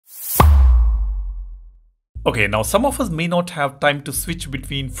Okay, now some of us may not have time to switch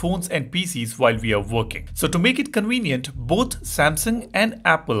between phones and PCs while we are working. So to make it convenient, both Samsung and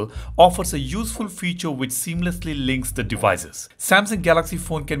Apple offers a useful feature which seamlessly links the devices. Samsung Galaxy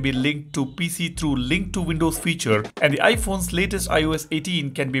phone can be linked to PC through Link to Windows feature, and the iPhone's latest iOS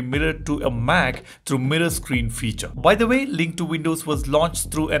 18 can be mirrored to a Mac through Mirror Screen feature. By the way, Link to Windows was launched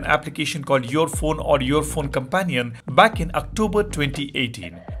through an application called Your Phone or Your Phone Companion back in October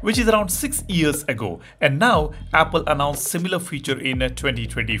 2018, which is around 6 years ago, and now Apple announced similar feature in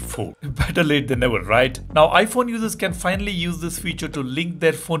 2024. Better late than never, right? Now iPhone users can finally use this feature to link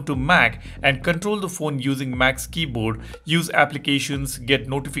their phone to Mac and control the phone using Mac's keyboard, use applications, get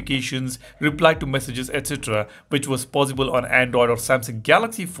notifications, reply to messages, etc., which was possible on Android or Samsung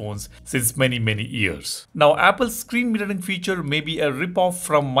Galaxy phones since many years. Now Apple's screen mirroring feature may be a ripoff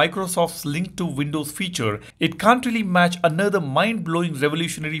from Microsoft's Link to Windows feature. It can't really match another mind-blowing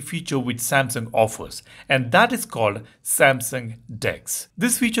revolutionary feature which Samsung offers, and that is called Samsung DEX.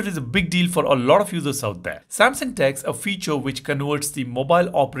 This feature is a big deal for a lot of users out there. Samsung DEX, a feature which converts the mobile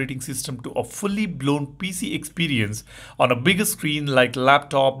operating system to a fully blown PC experience on a bigger screen like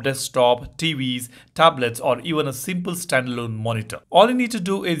laptop, desktop, TVs, tablets, or even a simple standalone monitor. All you need to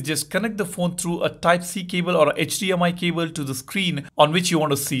do is just connect the phone through a Type-C cable or a HDMI cable to the screen on which you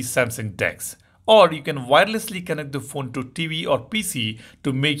want to see Samsung DEX. Or you can wirelessly connect the phone to TV or PC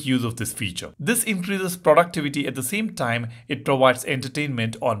to make use of this feature. This increases productivity at the same time it provides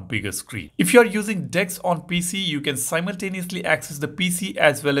entertainment on bigger screen. If you are using DEX on PC, you can simultaneously access the PC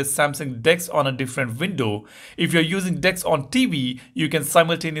as well as Samsung DEX on a different window. If you are using DEX on TV, you can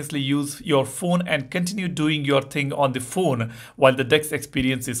simultaneously use your phone and continue doing your thing on the phone while the DEX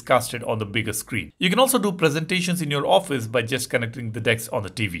experience is casted on the bigger screen. You can also do presentations in your office by just connecting the DEX on the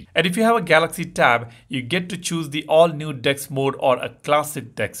TV. And if you have a Galaxy Tab, you get to choose the all-new DEX mode or a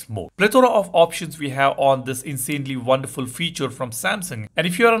classic DEX mode. Plethora of options we have on this insanely wonderful feature from Samsung, and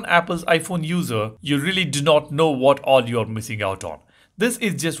if you are an Apple's iPhone user, you really do not know what all you are missing out on. This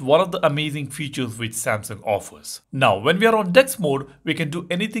is just one of the amazing features which Samsung offers. Now, when we are on DEX mode, we can do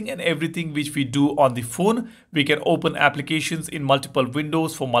anything and everything which we do on the phone. We can open applications in multiple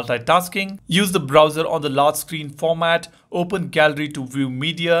windows for multitasking, use the browser on the large screen format, open gallery to view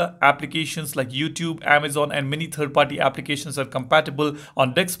media. Applications like YouTube, Amazon, and many third-party applications are compatible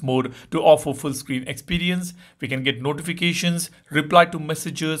on DEX mode to offer full screen experience. We can get notifications, reply to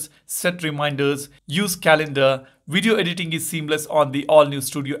messages, set reminders, use calendar. Video editing is seamless on the all-new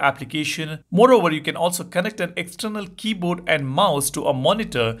Studio application. Moreover, you can also connect an external keyboard and mouse to a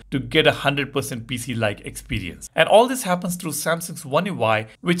monitor to get a 100% PC-like experience. And all this happens through Samsung's One UI,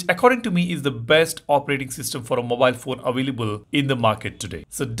 which according to me is the best operating system for a mobile phone available in the market today.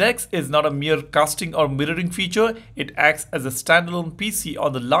 So DEX is not a mere casting or mirroring feature. It acts as a standalone PC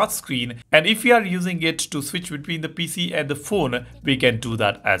on the large screen, and if we are using it to switch between the PC and the phone, we can do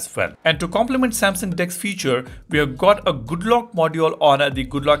that as well. And to complement Samsung DEX feature, we have got a good lock module on the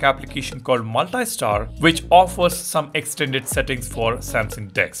good lock application called Multi-Star, which offers some extended settings for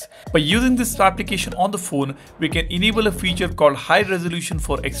Samsung DEX. By using this application on the phone, we can enable a feature called high resolution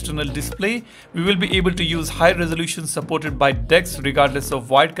for external display. We will be able to use high resolution supported by DEX regardless of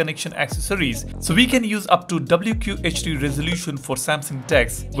wide connection accessories. So we can use up to WQHD resolution for Samsung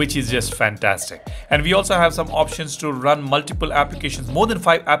DEX, which is just fantastic. And we also have some options to run multiple applications, more than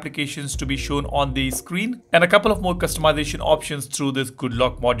 5 applications to be shown on the screen, and a couple of more customization options through this good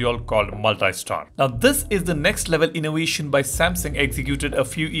lock module called Multi-Star. Now this is the next level innovation by Samsung executed a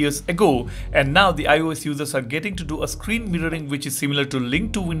few years ago, and now the iOS users are getting to do a screen mirroring which is similar to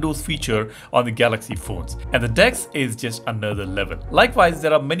Link to Windows feature on the Galaxy phones, and the DEX is just another level. Likewise,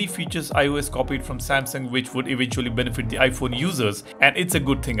 there are many features iOS copied from Samsung which would eventually benefit the iPhone users, and it's a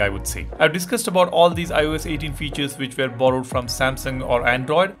good thing, I would say. I've discussed about all these iOS 18 features which were borrowed from Samsung or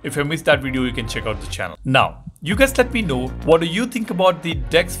Android. If you missed that video, you can check out the channel. Now, you guys let me know, what do you think about the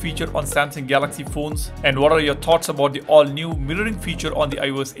DEX feature on Samsung Galaxy phones, and what are your thoughts about the all-new mirroring feature on the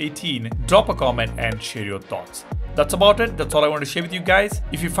iOS 18? Drop a comment and share your thoughts. That's about it. That's all I want to share with you guys.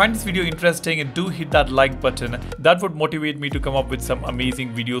 If you find this video interesting, and do hit that like button, that would motivate me to come up with some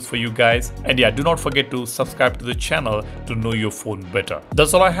amazing videos for you guys. And yeah, do not forget to subscribe to the channel to know your phone better.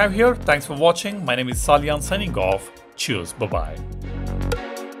 That's all I have here. Thanks for watching. My name is Salyan signing off. Cheers. Bye-bye.